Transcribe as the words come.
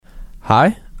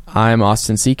Hi, I'm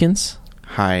Austin Seekins.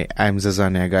 Hi, I'm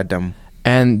Zazania Gaddam.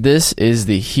 And this is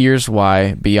the Here's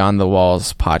Why Beyond the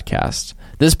Walls podcast.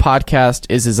 This podcast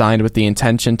is designed with the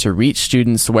intention to reach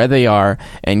students where they are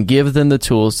and give them the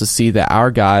tools to see that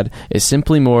our God is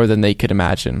simply more than they could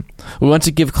imagine. We want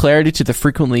to give clarity to the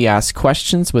frequently asked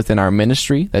questions within our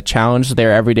ministry that challenge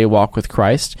their everyday walk with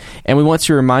Christ, and we want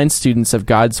to remind students of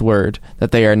God's Word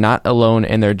that they are not alone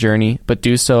in their journey, but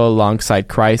do so alongside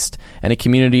Christ and a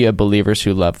community of believers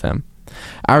who love them.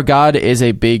 Our God is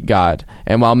a big God,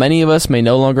 and while many of us may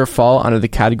no longer fall under the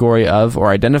category of or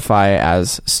identify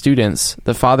as students,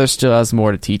 the Father still has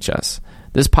more to teach us.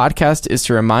 This podcast is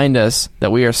to remind us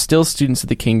that we are still students of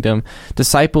the kingdom,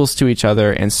 disciples to each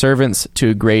other, and servants to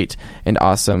a great and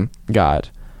awesome God.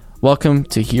 Welcome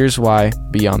to Here's Why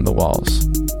Beyond the Walls.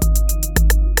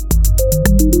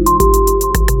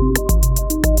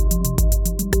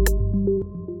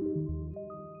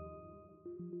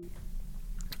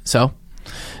 So,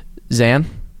 Zan,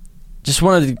 just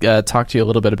wanted to talk to you a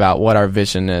little bit about what our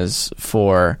vision is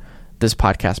for this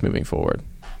podcast moving forward.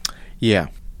 Yeah,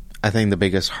 I think the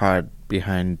biggest heart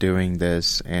behind doing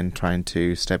this and trying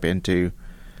to step into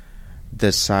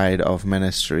this side of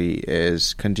ministry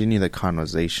is continue the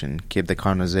conversation, keep the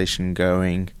conversation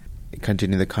going,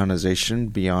 continue the conversation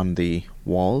beyond the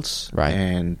walls, right,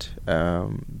 and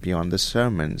beyond the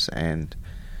sermons and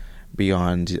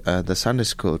beyond the Sunday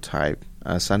school time.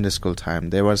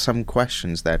 There were some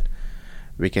questions that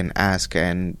we can ask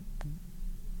and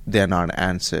they're not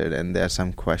answered, and there are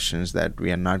some questions that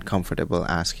we are not comfortable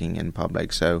asking in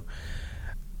public. So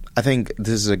I think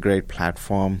this is a great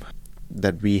platform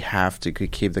that we have to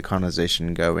keep the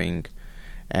conversation going,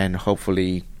 and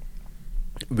hopefully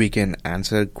we can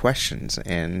answer questions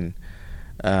and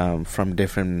from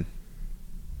different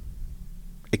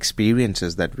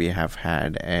experiences that we have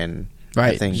had. And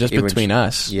right, I think just between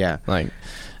us, yeah, like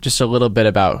just a little bit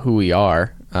about who we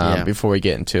are before we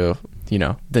get into the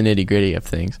nitty gritty of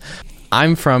things.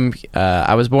 I'm from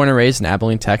I was born and raised in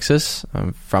Abilene, Texas.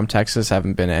 I'm from Texas,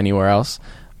 haven't been anywhere else.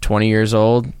 20 years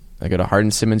old. I go to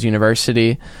Hardin-Simmons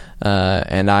University,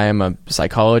 and I am a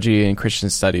psychology and Christian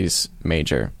studies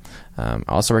major. I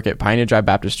also work at Pioneer Drive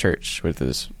Baptist Church, which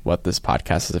is what this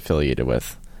podcast is affiliated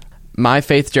with. My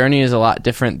faith journey is a lot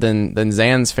different than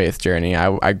Zan's faith journey.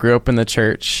 I grew up in the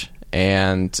church,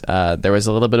 and there was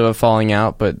a little bit of a falling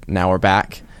out, but now we're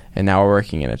back, and now we're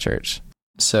working in a church.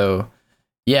 So,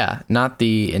 yeah, not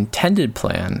the intended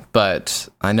plan, but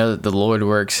I know that the Lord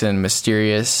works in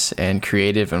mysterious and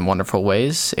creative and wonderful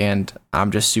ways, and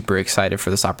I'm just super excited for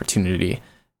this opportunity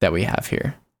that we have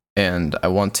here. And I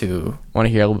want to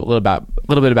hear a little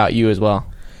bit about you as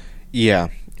well. Yeah.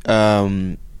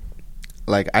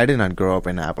 Like, I did not grow up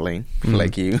in Abilene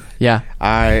like you. Yeah.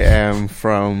 I am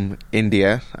from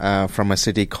India, from a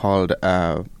city called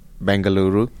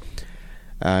Bengaluru.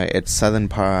 It's southern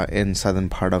part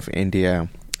of India,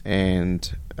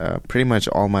 and pretty much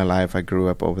all my life I grew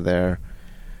up over there.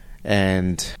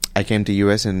 And I came to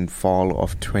US in fall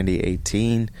of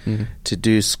 2018 to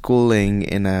do schooling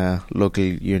in a local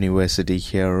university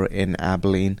here in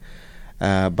Abilene.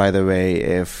 By the way,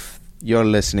 if you're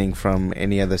listening from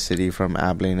any other city from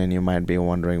Abilene and you might be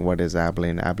wondering what is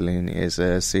Abilene. Abilene is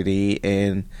a city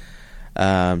in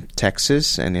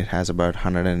Texas, and it has about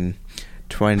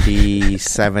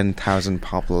 127,000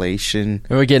 population.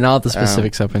 We're getting all the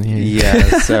specifics up in here.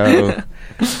 Yeah, so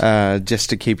just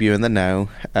to keep you in the know.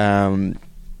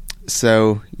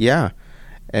 So, yeah,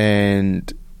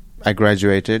 and I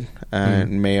graduated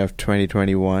in May of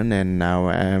 2021, and now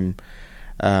I'm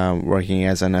working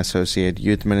as an associate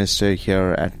youth minister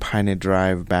here at Pioneer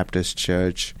Drive Baptist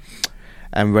Church.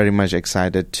 I'm very much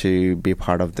excited to be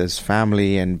part of this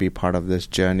family and be part of this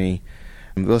journey.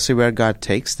 We'll see where God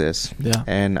takes this. Yeah.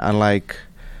 And unlike,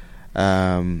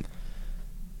 as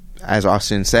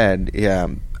Austin said,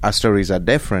 our stories are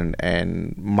different.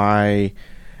 And my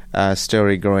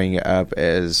story growing up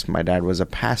is my dad was a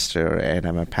pastor, and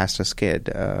I'm a pastor's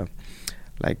kid.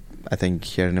 Like, I think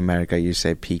here in America you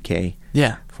say PK.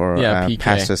 Yeah. For PK.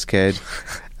 pastor's kid.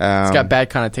 It's got bad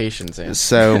connotations. Yeah.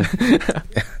 So,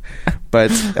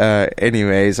 but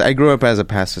anyways, I grew up as a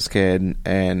pastor's kid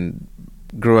and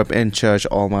grew up in church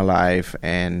all my life,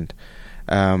 and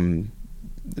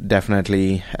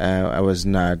definitely I was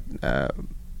not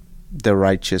the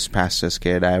righteous pastor's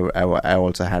kid. I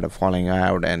also had a falling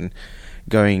out and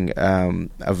going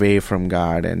away from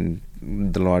God, and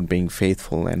the Lord being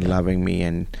faithful and loving me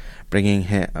and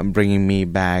bringing me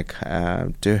back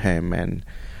to Him. And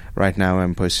right now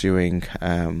I'm pursuing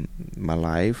my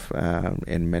life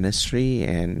in ministry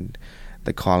and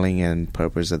the calling and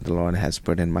purpose that the Lord has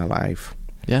put in my life.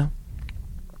 Yeah.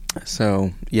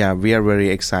 So yeah, we are very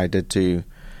excited to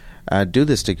do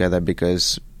this together,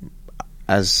 because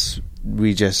as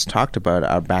we just talked about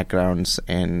our backgrounds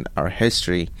and our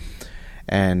history,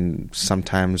 and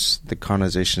sometimes the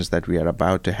conversations that we are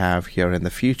about to have here in the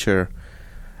future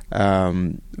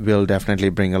will definitely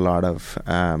bring a lot of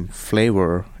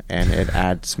flavor, and it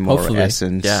adds more Hopefully,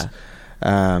 essence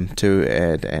to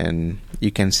it. And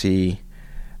you can see,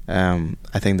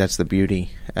 I think that's the beauty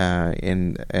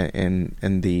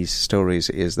in these stories,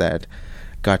 is that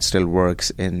God still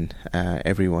works in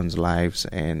everyone's lives,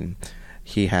 and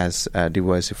He has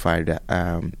diversified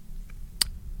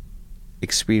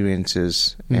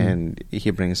experiences, and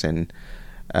He brings in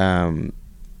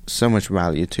so much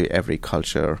value to every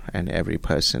culture and every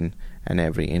person and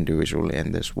every individual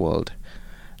in this world.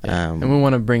 And we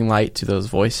want to bring light to those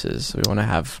voices. We want to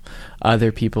have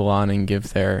other people on and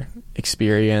give their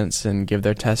experience and give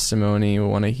their testimony. We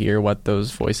want to hear what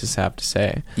those voices have to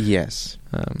say. Yes,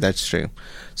 that's true.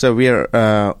 So we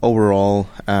are overall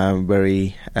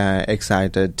very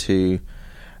excited to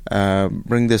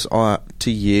bring this all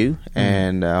to you,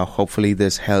 and hopefully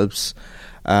this helps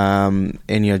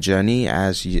in your journey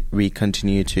as we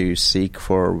continue to seek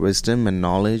for wisdom and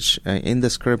knowledge in the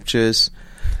scriptures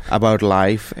about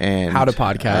life, and how to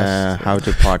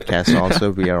podcast.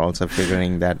 Also, we are also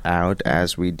figuring that out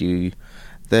as we do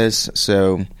this.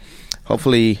 So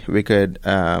hopefully we could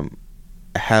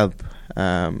help,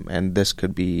 and this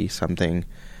could be something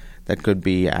that could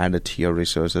be added to your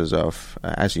resources of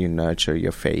as you nurture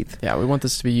your faith. Yeah, we want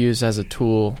this to be used as a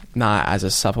tool, not as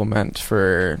a supplement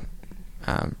for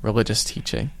religious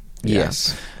teaching.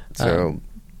 Yes. So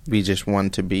we just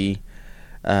want to be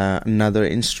another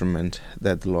instrument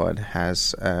that the Lord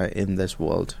has in this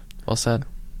world. Well said.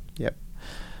 Yep.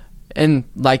 And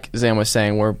like Zan was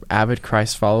saying, we're avid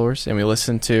Christ followers, and we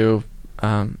listen to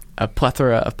a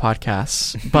plethora of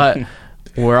podcasts, but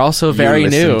we're also very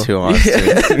new. To us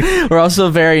too. We're also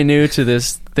very new to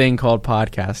this thing called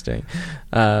podcasting.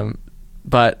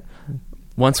 But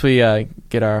once we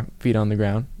get our feet on the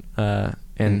ground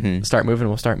and start moving,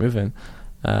 we'll start moving.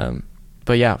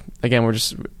 But yeah, again, we're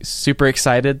just super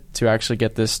excited to actually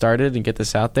get this started and get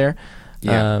this out there.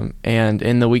 Yeah. And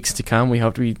in the weeks to come, we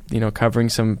hope to be, covering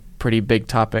some pretty big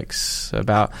topics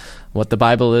about what the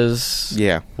Bible is.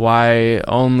 Yeah. Why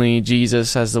only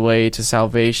Jesus as the way to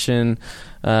salvation.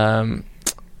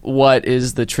 What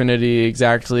is the Trinity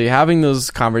exactly? Having those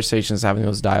conversations, having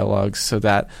those dialogues, so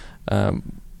that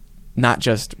not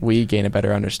just we gain a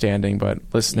better understanding, but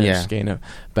listeners gain a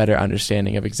better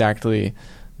understanding of exactly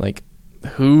like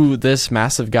who this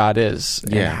massive God is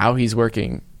and how He's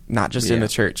working, not just in the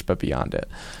church but beyond it.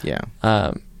 Yeah.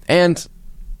 And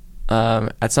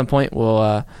at some point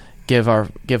we'll give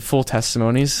full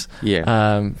testimonies.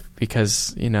 Yeah.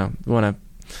 Because we want to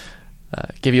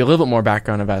give you a little bit more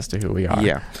background as to who we are.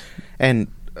 Yeah. And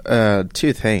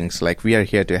two things, like we are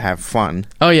here to have fun.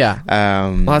 Oh yeah.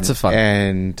 Lots of fun.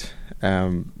 And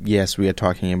yes, we are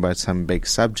talking about some big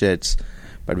subjects,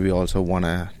 but we also want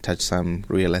to touch some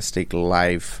realistic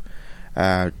life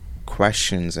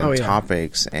questions and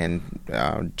topics, and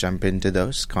jump into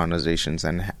those conversations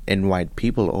and invite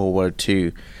people over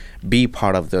to be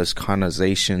part of those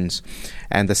conversations.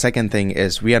 And the second thing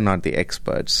is, we are not the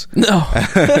experts. No.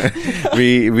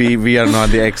 we are not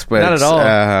the experts. Not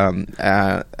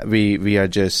at all. We are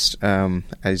just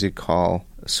as you call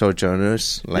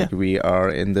sojourners. Like we are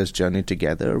in this journey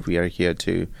together. We are here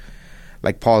to,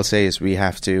 like Paul says, we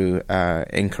have to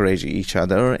encourage each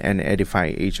other and edify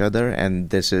each other, and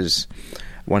this is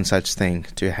one such thing,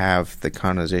 to have the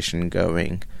conversation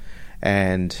going.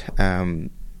 And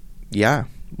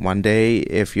one day,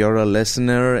 if you're a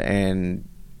listener, and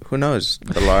who knows,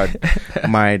 the Lord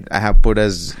might have put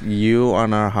you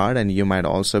on our heart, and you might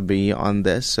also be on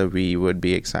this, so we would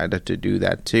be excited to do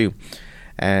that too.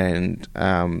 And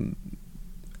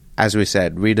as we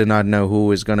said, we do not know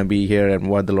who is going to be here and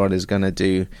what the Lord is going to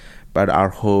do, but our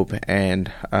hope and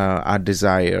our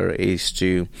desire is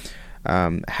to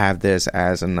have this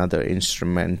as another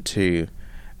instrument to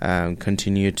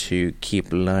continue to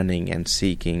keep learning and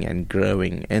seeking and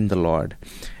growing in the Lord.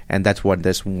 And that's what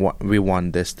we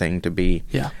want this thing to be.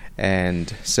 Yeah.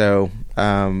 And so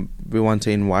we want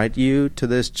to invite you to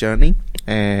this journey,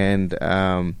 and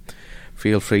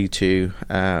feel free to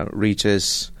reach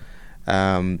us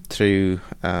through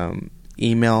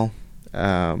email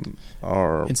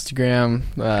or Instagram,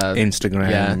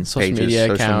 social pages,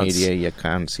 media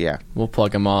accounts. Yeah, we'll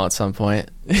plug them all at some point.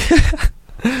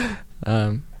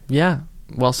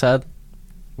 Well said.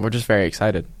 We're just very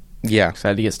excited. Yeah,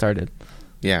 excited to get started.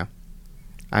 Yeah,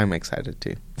 I'm excited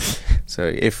too. So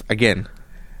if again,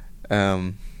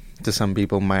 to some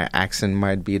people, my accent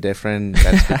might be different.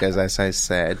 That's because, as I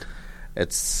said,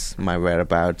 it's my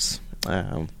whereabouts.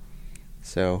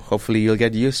 So hopefully you'll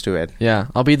get used to it. Yeah,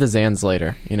 I'll be the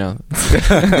Zanslator,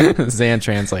 Zan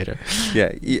translator.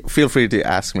 Yeah, feel free to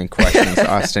ask me questions,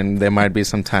 Austin. There might be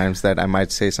some times that I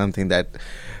might say something that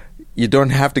you don't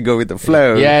have to go with the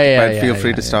flow. But feel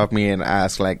free to stop me and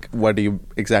ask, like, what do you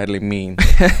exactly mean?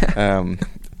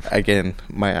 Again,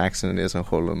 my accent is a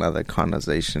whole another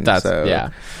conversation.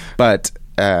 But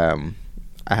I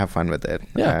have fun with it.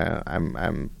 Yeah.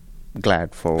 I'm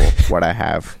glad for what I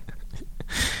have.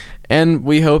 And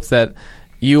we hope that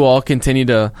you all continue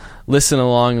to listen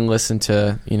along and listen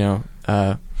to,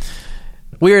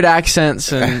 weird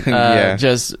accents and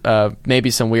just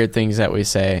maybe some weird things that we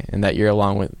say, and that you're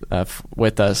along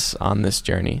with us on this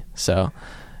journey. So,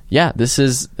 yeah, this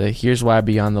is the Here's Why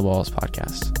Beyond the Walls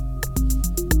podcast.